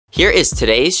Here is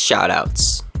today's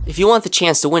shoutouts. If you want the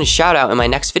chance to win a shoutout in my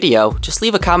next video, just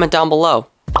leave a comment down below.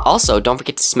 Also, don't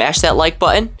forget to smash that like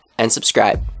button and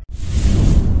subscribe.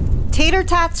 Tater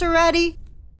tots are ready.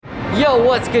 Yo,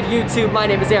 what's good YouTube? My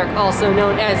name is Eric, also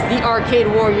known as the Arcade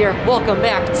Warrior. Welcome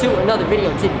back to another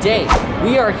video. Today,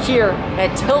 we are here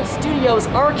at Tilt Studios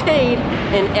Arcade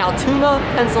in Altoona,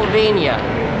 Pennsylvania.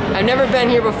 I've never been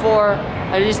here before.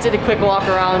 I just did a quick walk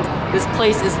around. This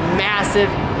place is massive.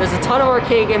 There's a ton of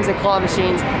arcade games and claw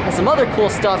machines and some other cool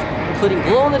stuff, including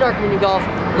glow-in-the-dark mini golf,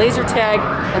 laser tag,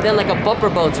 and then like a bumper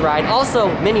boats ride. Also,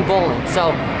 mini bowling.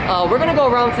 So we're gonna go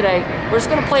around today. We're just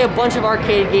gonna play a bunch of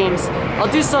arcade games.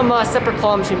 I'll do some separate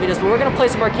claw machine videos, but we're gonna play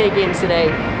some arcade games today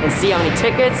and see how many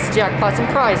tickets, jackpots, and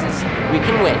prizes we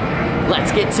can win.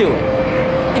 Let's get to it.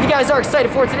 If you guys are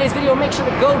excited for today's video, make sure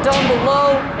to go down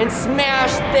below and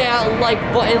smash that like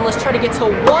button. Let's try to get to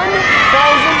 1,000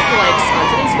 likes on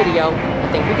today's video.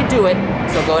 I think we could do it.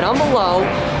 So go down below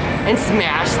and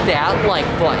smash that like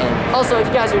button. Also, if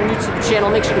you guys are new to the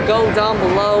channel, make sure to go down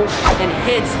below and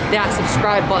hit that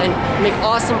subscribe button. I make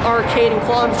awesome arcade and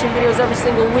claw machine videos every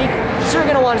single week, so you're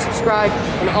gonna want to subscribe,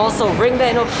 and also ring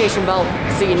that notification bell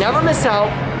so you never miss out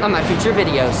on my future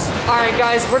videos. All right,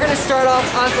 guys, we're gonna start off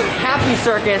on some Happy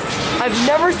Circus. I've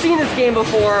never seen this game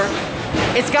before.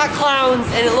 It's got clowns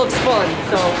and it looks fun.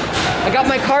 So I got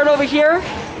my card over here.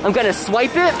 I'm gonna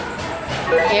swipe it.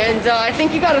 And I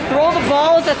think you gotta throw the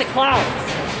balls at the clowns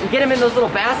and get them in those little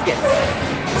baskets.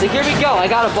 So here we go, I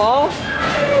got a ball.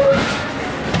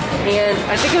 And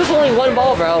I think there's only one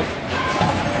ball, bro.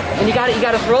 And you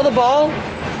gotta throw the ball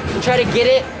and try to get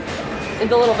it in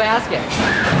the little basket.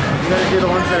 You gotta do the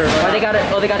ones that are lit up.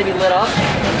 They gotta be lit up.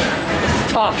 This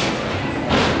is tough.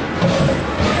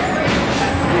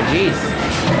 Oh, jeez.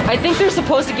 I think they're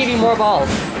supposed to give you more balls.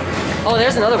 Oh,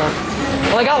 there's another one.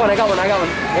 Oh, I got one.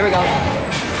 There we go.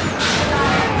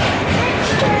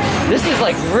 This is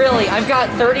like really, I've got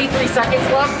 33 seconds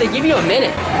left. They give you a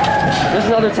minute. There's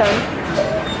another 10.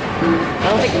 I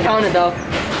don't think it counted though.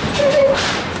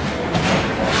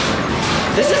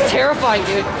 This is terrifying,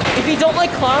 dude. If you don't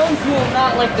like clowns, you will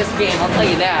not like this game, I'll tell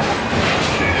you that.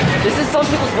 This is some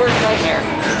people's worst nightmare.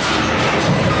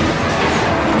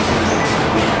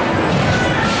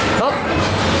 Oh.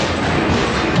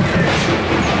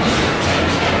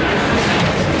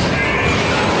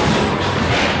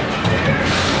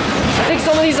 I think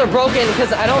some of these are broken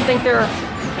because I don't think they're,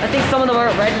 I think some of them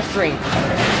aren't registering.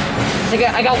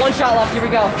 I got one shot left, here we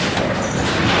go.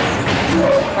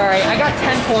 All right, I got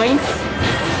 10 points.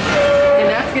 And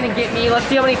that's gonna get me, let's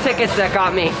see how many tickets that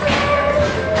got me.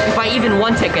 If I even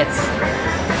won tickets.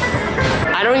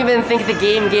 I don't even think the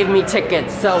game gave me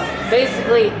tickets. So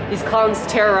basically, these clowns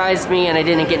terrorized me and I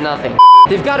didn't get nothing.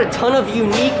 They've got a ton of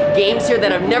unique games here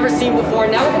that I've never seen before.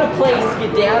 Now we're gonna play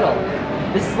Skedaddle.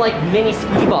 This is like mini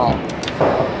skee ball.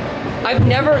 I've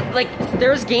never, like,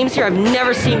 there's games here I've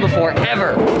never seen before,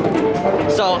 ever.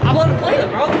 So I want to play them,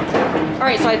 bro. All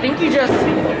right, so I think you just,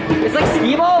 it's like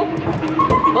skee ball,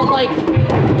 but like,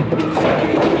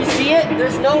 if you see it,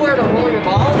 there's nowhere to roll your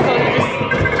balls, so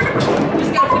you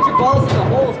just gotta put your balls in the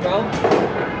holes, bro.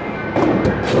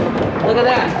 Look at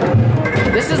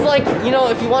that. This is like, you know,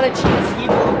 if you want to cheat a skee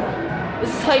ball, this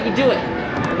is how you do it.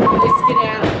 You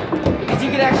Skedaddle, because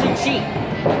you can actually cheat.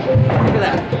 Look at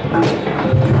that.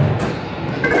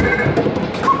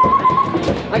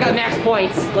 I got max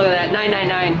points. Look at that,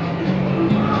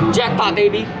 999. Jackpot,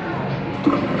 baby.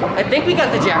 I think we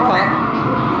got the jackpot.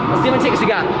 Let's see how many tickets we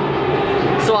got.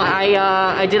 So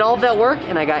I did all of that work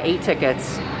and I got 8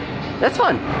 tickets. That's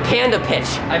fun. Panda pitch.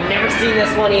 I've never seen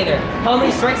this one either. How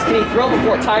many strikes can he throw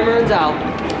before time runs out?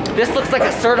 This looks like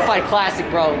a certified classic,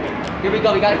 bro. Here we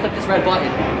go, we gotta click this red button.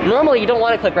 Normally you don't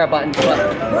want to click red buttons, but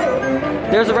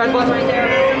there's a red button right there.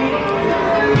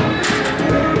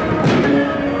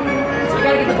 So we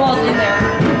gotta get the balls in there.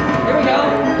 Here we go.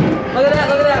 Look at that,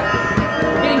 look at that.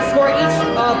 We're getting score each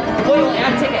point will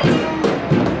add tickets.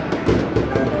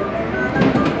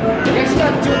 You actually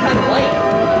gotta do it kind of late.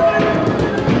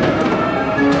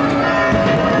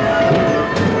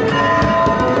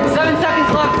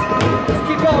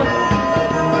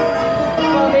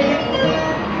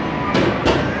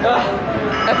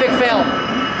 Epic fail.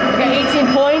 I got 18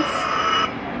 points.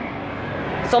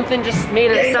 Something just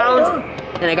made a sound,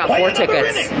 and I got 4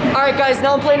 tickets. Alright guys,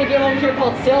 now I'm playing a game over here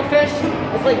called Sailfish.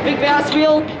 It's like Big Bass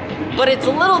Wheel, but it's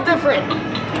a little different.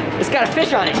 It's got a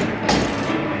fish on it.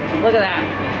 Look at that.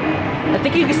 I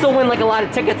think you can still win like a lot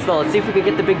of tickets though. Let's see if we can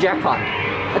get the big jackpot.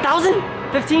 1,000?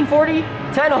 15, 40,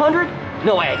 10, 100?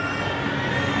 No way.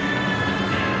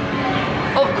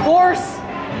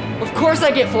 Of course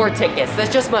I get 4 tickets.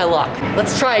 That's just my luck.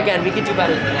 Let's try again. We can do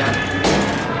better than that.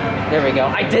 There we go.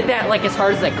 I did that like as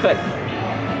hard as I could.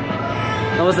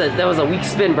 That was a weak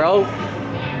spin, bro.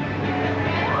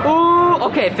 Ooh,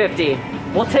 okay, 50.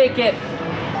 We'll take it.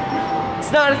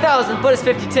 It's not 1,000, but it's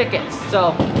 50 tickets.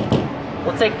 So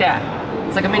we'll take that.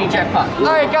 It's like a mini jackpot.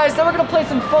 All right, guys, now we're gonna play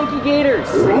some funky gators.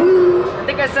 I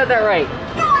think I said that right.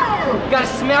 You gotta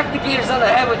smack the gators on the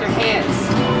head with your hands.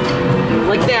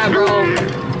 Like that, bro.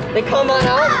 They come on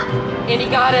out, and you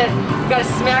gotta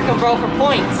smack them, bro, for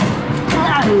points.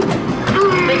 I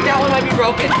think that one might be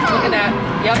broken. Look at that.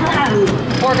 Yep.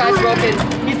 Poor guy's broken.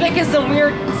 He's making some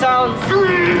weird sounds.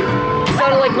 He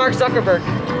sounded like Mark Zuckerberg.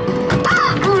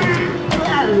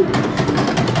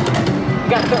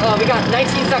 We got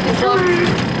 19 seconds left.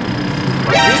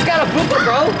 He's got a booper,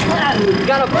 bro. He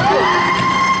got a booper.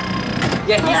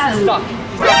 Yeah, he's stuck.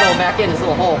 He's not going back in his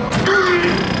little hole.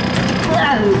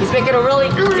 He's making a really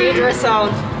dangerous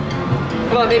sound.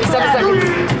 Come on, maybe 7 seconds.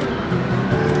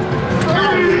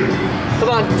 Come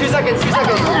on, 2 seconds, 2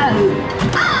 seconds.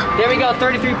 There we go,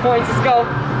 33 points, let's go.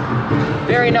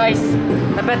 Very nice.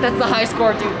 I bet that's the high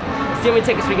score, dude. Let's see how many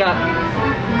tickets we got.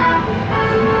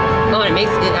 Oh,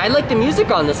 I like the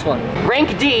music on this one.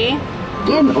 Rank D.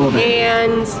 Game over.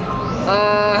 And,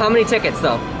 how many tickets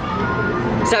though?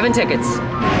 7 tickets.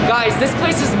 Guys, this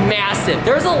place is massive.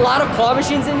 There's a lot of claw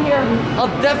machines in here. I'll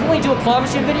definitely do a claw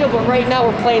machine video, but right now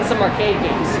we're playing some arcade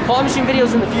games. Claw machine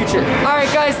videos in the future. All right,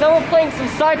 guys, now we're playing some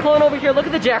Cyclone over here. Look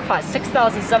at the jackpot,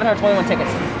 6,721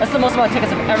 tickets. That's the most amount of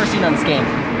tickets I've ever seen on this game.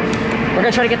 We're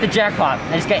gonna try to get the jackpot.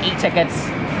 I just got 8 tickets.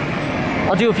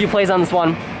 I'll do a few plays on this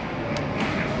one.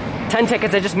 10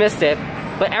 tickets, I just missed it.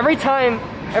 But every time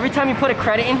you put a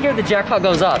credit in here, the jackpot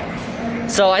goes up.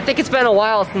 So I think it's been a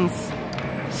while since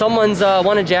someone's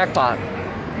won a jackpot.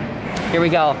 Here we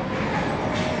go.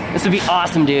 This would be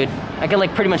awesome, dude. I can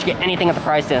like pretty much get anything at the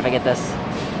prize stand if I get this.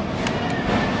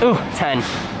 Ooh, 10.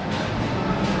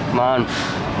 Come on.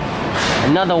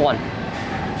 Another one.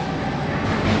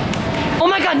 Oh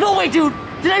my god, no way, dude!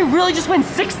 Did I really just win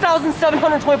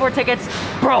 6,724 tickets?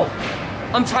 Bro,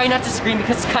 I'm trying not to scream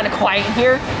because it's kind of quiet in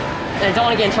here and I don't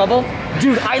want to get in trouble.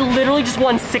 Dude, I literally just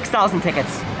won 6,000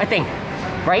 tickets, I think.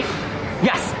 Right?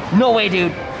 Yes. No way,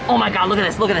 dude. Oh my god, look at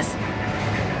this, look at this.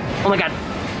 Oh my god.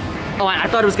 Oh, I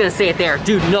thought it was gonna say it there.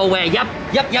 Dude, no way. Yep.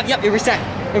 It reset.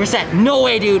 No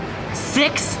way, dude.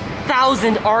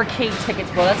 6,000 arcade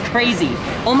tickets, bro. That's crazy.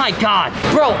 Oh my god.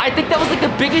 Bro, I think that was like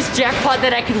the biggest jackpot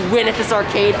that I could win at this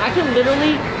arcade. I can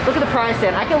literally, look at the prize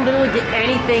stand. I can literally get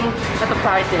anything at the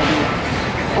prize stand, dude.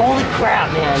 Holy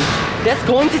crap, man. That's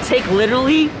going to take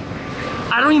literally,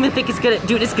 I don't even think it's gonna,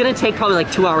 dude, it's gonna take probably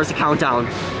like 2 hours to count down.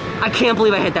 I can't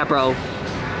believe I hit that, bro.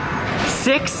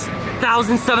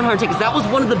 6,700 tickets. That was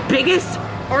one of the biggest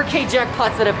arcade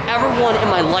jackpots that I've ever won in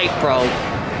my life, bro.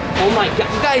 Oh my god.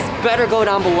 You guys better go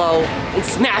down below and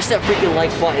smash that freaking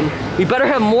like button. We better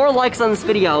have more likes on this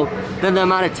video than the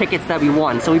amount of tickets that we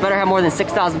won. So we better have more than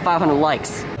 6,500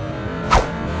 likes.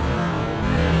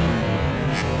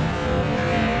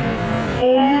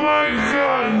 Oh my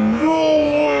god, no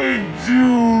way,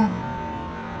 dude!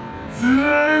 Did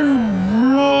I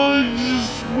really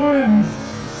just win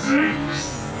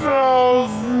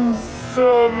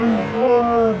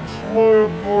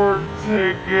 6,724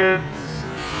 tickets?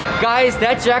 Guys,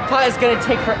 that jackpot is gonna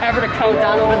take forever to count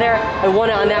down over there. I won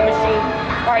it on that machine.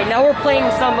 All right, now we're playing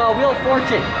some Wheel of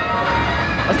Fortune.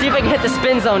 Let's see if I can hit the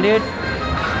spin zone, dude.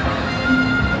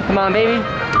 Come on, baby.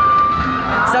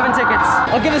 7 tickets.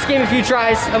 I'll give this game a few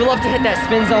tries. I would love to hit that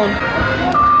spin zone.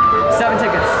 7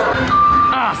 tickets.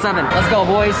 Ah, 7. Let's go,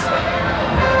 boys.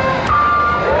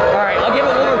 All right, I'll give it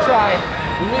one more try.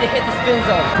 We need to hit the spin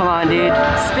zone. Come on, dude.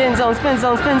 Spin zone, spin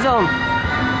zone, spin zone.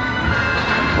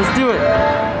 Let's do it.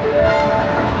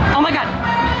 Oh my god.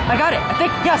 I got it. I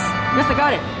think, yes. Yes, I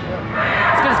got it.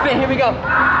 It's gonna spin. Here we go.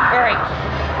 All right.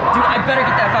 Dude, I better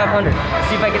get that 500. Let's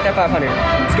see if I get that 500.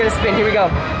 It's gonna spin. Here we go.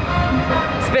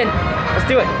 Spin. Let's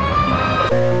do it.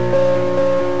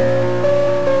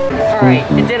 Alright,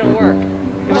 it didn't work.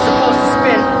 It was supposed to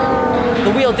spin.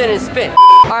 The wheel didn't spin.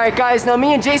 Alright guys, now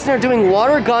me and Jason are doing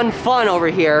water gun fun over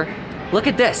here. Look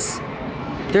at this.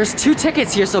 There's 2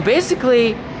 tickets here, so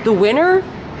basically the winner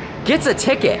gets a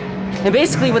ticket. And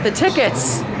basically with the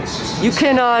tickets, you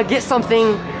can get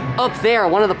something up there,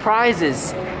 one of the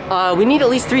prizes. We need at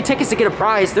least 3 tickets to get a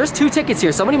prize. There's 2 tickets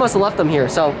here. Somebody must have left them here,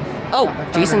 so. Oh,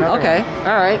 Jason, okay.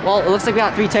 All right, well, it looks like we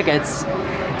got 3 tickets.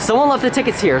 Someone left the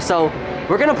tickets here, so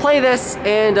we're gonna play this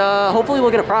and hopefully we'll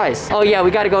get a prize. Oh yeah,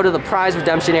 we gotta go to the prize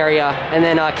redemption area and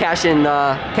then cash in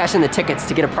the tickets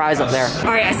to get a prize up there.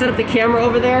 All right, I set up the camera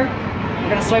over there. We're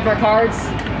gonna swipe our cards.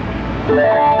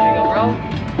 There you go, bro.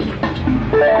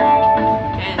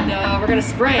 And we're gonna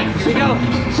spray. Here we go.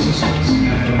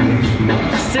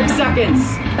 seconds.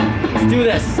 Let's do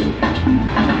this.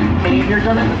 Aim your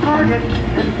gun at the target.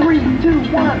 In 3,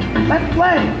 2, 1, let's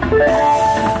play!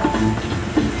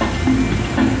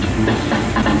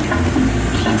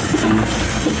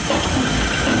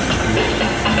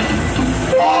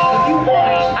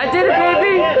 I did it,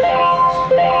 baby!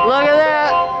 Look at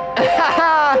that!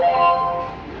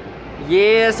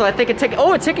 Yeah, so I think a ticket.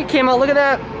 Oh, a ticket came out. Look at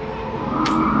that.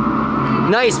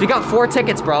 Nice. We got 4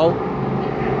 tickets, bro.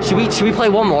 Should we play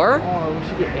one more? Oh, we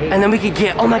should get 8. And then we could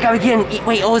get. Oh my God, we can.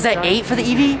 Wait. Oh, is that 8 for the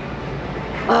EV?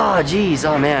 Oh, geez.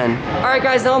 Oh man. All right,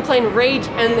 guys. Now I'm playing Rage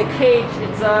and the Cage.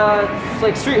 It's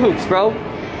like street hoops, bro.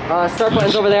 Start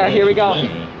button's over there. Here we go.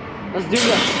 Let's do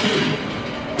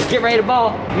this. Get ready to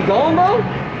ball. You going, bro?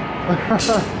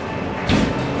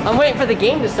 I'm waiting for the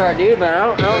game to start, dude, but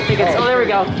I don't think it's. Oh, there we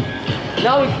go.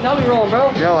 Now we rolling,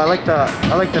 bro. Yo, I like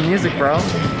the music, bro.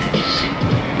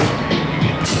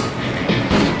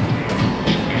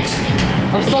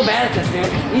 I'm so bad at this, dude.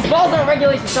 These balls aren't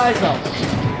regulation size, though.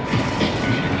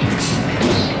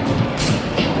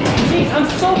 Jeez, I'm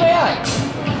so bad.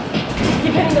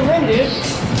 Keep hitting the rim, dude.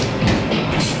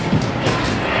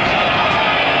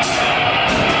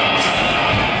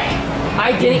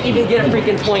 I didn't even get a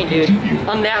freaking point, dude.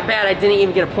 I'm that bad, I didn't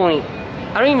even get a point.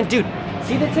 I don't even, dude,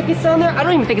 see the tickets down there? I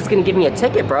don't even think it's gonna give me a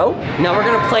ticket, bro. Now we're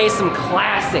gonna play some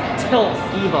classic tilt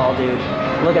skee ball, dude.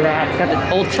 Look at that, it's got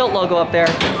the old tilt logo up there.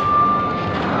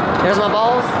 There's my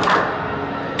balls.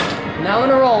 Now I'm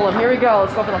gonna roll them, here we go,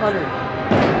 let's go for the 100.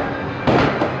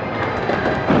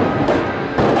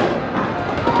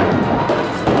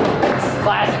 This is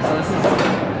classic, so this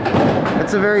is...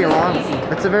 It's a very long, easy.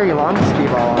 it's a very long skee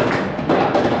ball.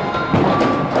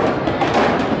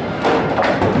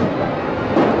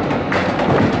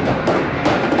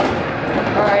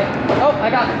 Alright. Oh, I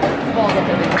got 2 balls up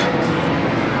there.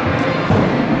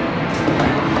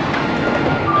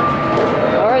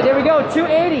 Alright, there we go.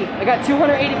 280. I got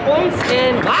 280 points,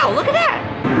 and wow, look at that!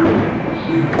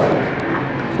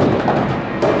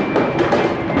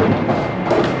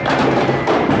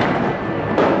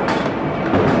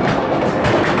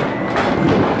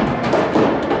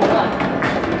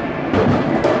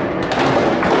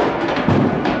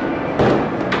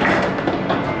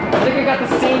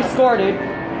 Score, dude.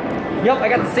 Yep, I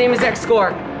got the same exact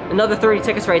score. Another 30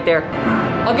 tickets right there.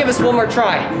 I'll give this one more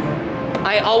try.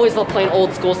 I always love playing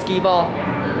old school skee ball.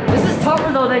 This is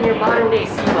tougher though than your modern day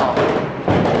skee ball.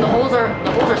 And the holes are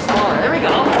smaller. There we go.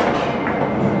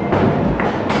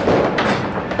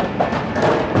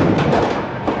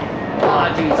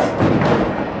 Oh, jeez.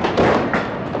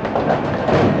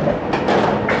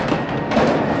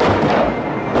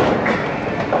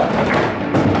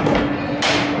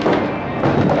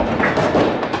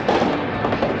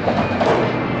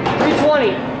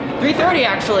 $330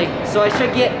 actually, so I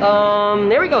should get,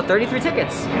 there we go, 33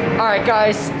 tickets. All right,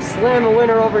 guys, slam a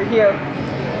winner over here.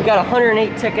 We got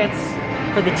 108 tickets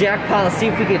for the jackpot. Let's see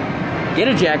if we could get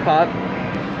a jackpot.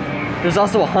 There's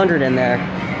also 100 in there.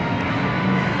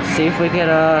 See if we could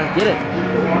get it.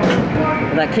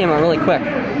 That came out really quick.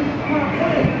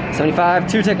 75,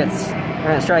 2 tickets. All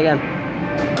right, let's try again.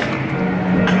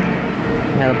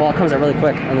 Yeah, the ball comes out really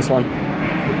quick on this one.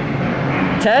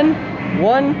 10,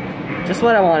 1. Just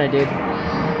what I wanted, dude.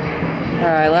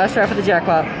 Alright, last try for the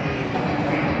jackpot.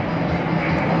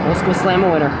 Let's go slam a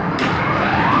winner.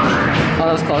 Oh,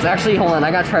 that was close. Actually, hold on. I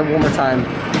gotta try one more time.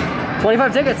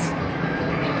 25 tickets.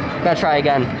 Gotta try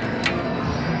again.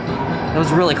 That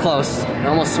was really close. I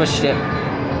almost switched it.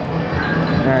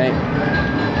 Alright.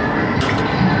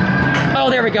 Oh,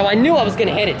 there we go. I knew I was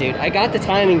gonna hit it, dude. I got the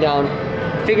timing down.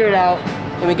 Figured it out.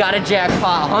 And we got a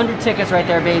jackpot. 100 tickets right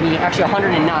there, baby. Actually,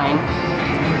 109.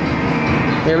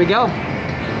 There we go,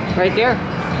 right there.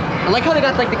 I like how they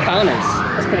got like the counters.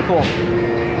 That's pretty cool.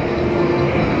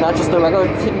 Not just the regular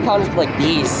ticket counters, but like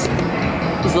these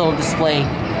little display,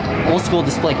 old school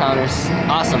display counters.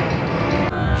 Awesome.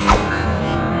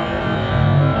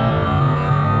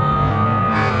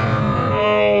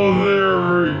 Oh, there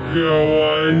we go.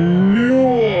 I knew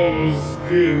I was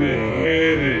gonna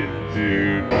hit it,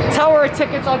 dude. Tower of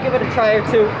tickets, I'll give it a try or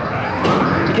two.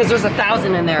 Because there's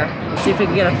 1,000 in there. Let's see if we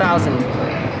can get 1,000.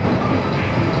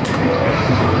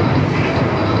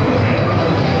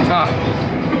 Ah.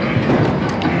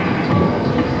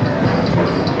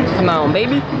 Come on,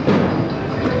 baby.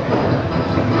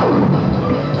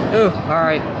 Ooh, all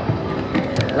right.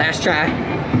 Last try.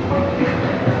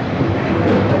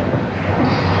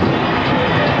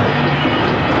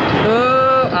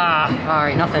 Ooh, all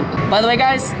right, nothing. By the way,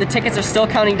 guys, the tickets are still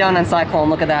counting down on Cyclone.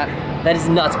 Look at that. That is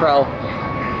nuts, bro.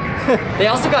 They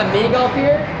also got mini golf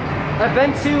here. I've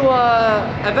been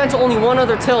to only one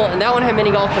other till, and that one had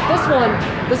mini golf. But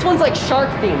this one's like shark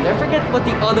themed. I forget what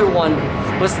the other one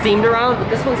was themed around, but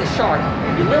this one's a shark.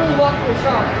 You literally walk through a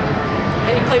shark,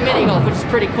 and you play mini golf, which is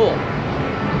pretty cool.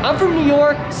 I'm from New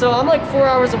York, so I'm like 4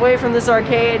 hours away from this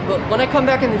arcade. But when I come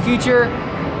back in the future,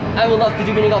 I would love to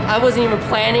do mini golf. I wasn't even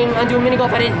planning on doing mini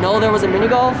golf. I didn't know there was a mini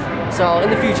golf. So in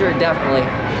the future, definitely.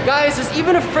 Guys, there's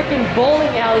even a freaking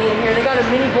bowling alley in here. They got a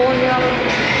mini bowling alley.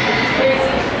 It's crazy.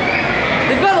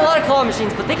 They've got a lot of claw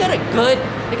machines, but they got a good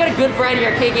variety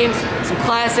of arcade games, some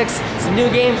classics, some new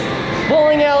games,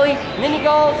 bowling alley, mini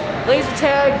golf, laser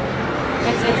tag.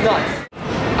 It's nuts.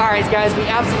 Alright guys, we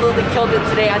absolutely killed it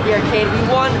today at the arcade. We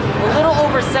won a little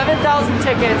over 7,000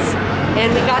 tickets,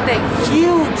 and we got that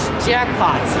huge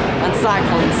jackpot on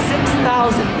Cyclone,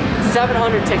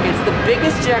 6,700 tickets, the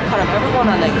biggest jackpot I've ever won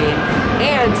on that game,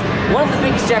 and one of the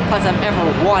biggest jackpots I've ever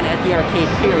won at the arcade,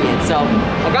 period. So,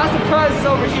 I got some prizes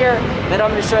over here that I'm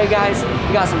going to show you guys.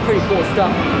 We got some pretty cool stuff.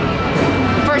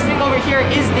 First thing over here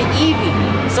is the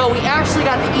Eevee. So we actually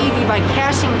got the Eevee by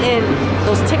cashing in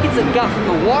those tickets that we got from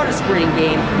the water squirting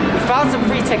game. We found some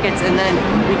free tickets, and then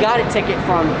we got a ticket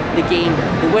from the game.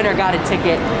 The winner got a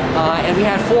ticket, and we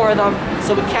had 4 of them.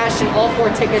 So we cashed in all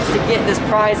 4 tickets to get this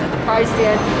prize at the prize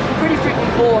stand. Pretty freaking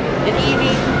cool. And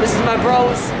Eevee, this is my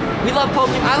bros. We love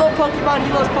Pokemon. I love Pokemon.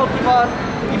 He loves Pokemon.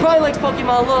 He probably likes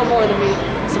Pokemon a little more than me.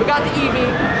 So we got the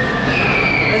Eevee.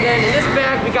 And then in this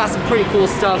bag, we got some pretty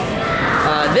cool stuff.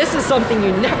 This is something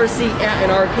you never see at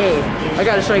an arcade. I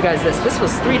gotta show you guys this. This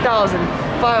was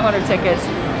 3,500 tickets.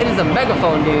 It is a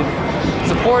megaphone, dude.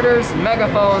 Supporters,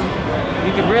 megaphone.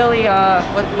 You could really,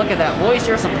 look at that, voice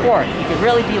your support. You could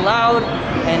really be loud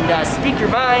and speak your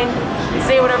mind and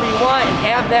say whatever you want and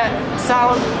have that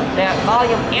sound, that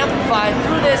volume amplified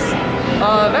through this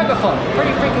megaphone.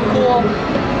 Pretty freaking cool.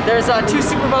 There's 2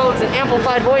 super modes, an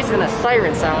amplified voice, and a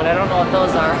siren sound. I don't know what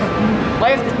those are.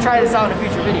 Might have to try this out in a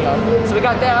future video. So we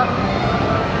got that.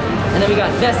 And then we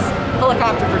got this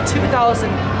helicopter for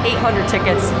 2,800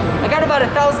 tickets. I got about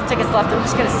 1,000 tickets left. I'm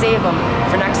just gonna save them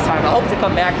for next time. I hope to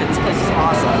come back, because this place is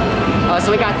awesome. So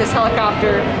we got this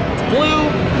helicopter. It's blue.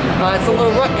 It's a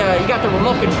little, you got the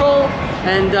remote control.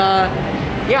 And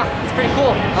yeah, it's pretty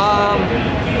cool.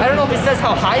 I don't know if it says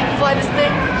how high you can fly this thing,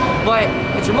 but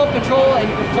it's remote control, and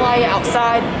you can fly it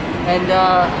outside and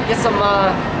get some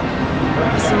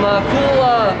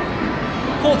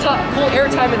cool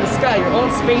airtime in the sky, your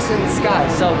own space in the sky.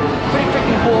 So pretty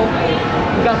freaking cool.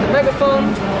 We got the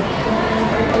megaphone.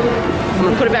 I'm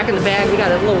gonna put it back in the bag. We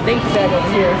got a little dainty bag over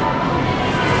here.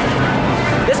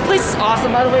 This place is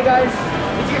awesome, by the way, guys.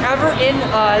 If you're ever in,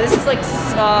 this is like,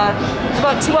 it's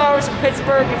about 2 hours from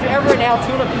Pittsburgh. If you're ever in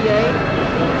Altoona, PA,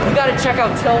 you gotta check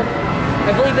out Tilt.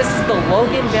 I believe this is the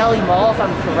Logan Valley Mall, if I'm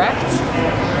correct.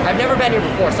 I've never been here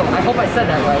before, so I hope I said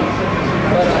that right.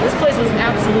 But this place was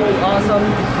absolutely awesome.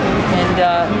 And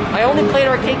I only played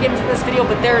arcade games in this video,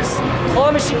 but there's claw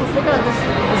machines. Look at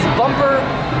this bumper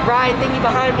ride thingy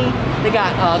behind me. They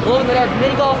got glow-in-the-dark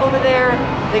mini golf over there.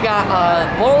 They got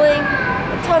bowling.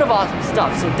 Ton of awesome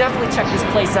stuff, so definitely check this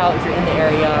place out if you're in the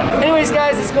area. Anyways,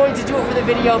 guys, that's going to do it for the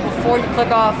video. Before you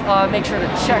click off, make sure to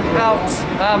check out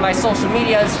my social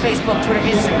medias, Facebook, Twitter,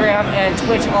 Instagram, and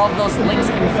Twitch. All of those links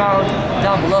can be found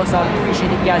down below, so I'd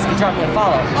appreciate it if you guys can drop me a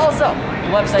follow. Also,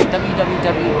 the website,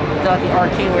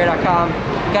 www.thearcadeware.com.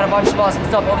 We got a bunch of awesome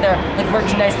stuff over there, like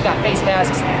merchandise. We got face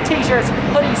masks, t-shirts,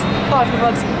 hoodies, coffee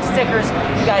mugs, stickers,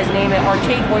 you guys name it,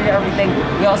 Arcade Warrior, everything.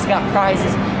 We also got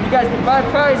prizes. You guys can buy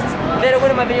prizes that I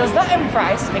win in my videos. Not every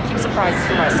prize, I keep some prizes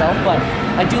for myself, but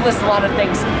I do list a lot of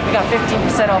things. We got 15%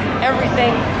 off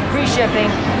everything, free shipping,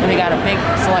 and we got a big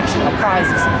selection of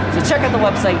prizes. So check out the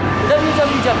website,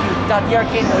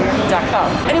 www.thearcadewarrior.com.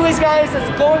 Anyways, guys,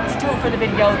 that's going to do it for the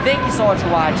video. Thank you so much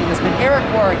for watching. It's been Eric,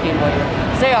 Arcade Warrior.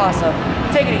 Stay awesome,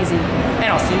 take it easy,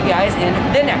 and I'll see you guys in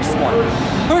the next one.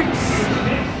 Peace!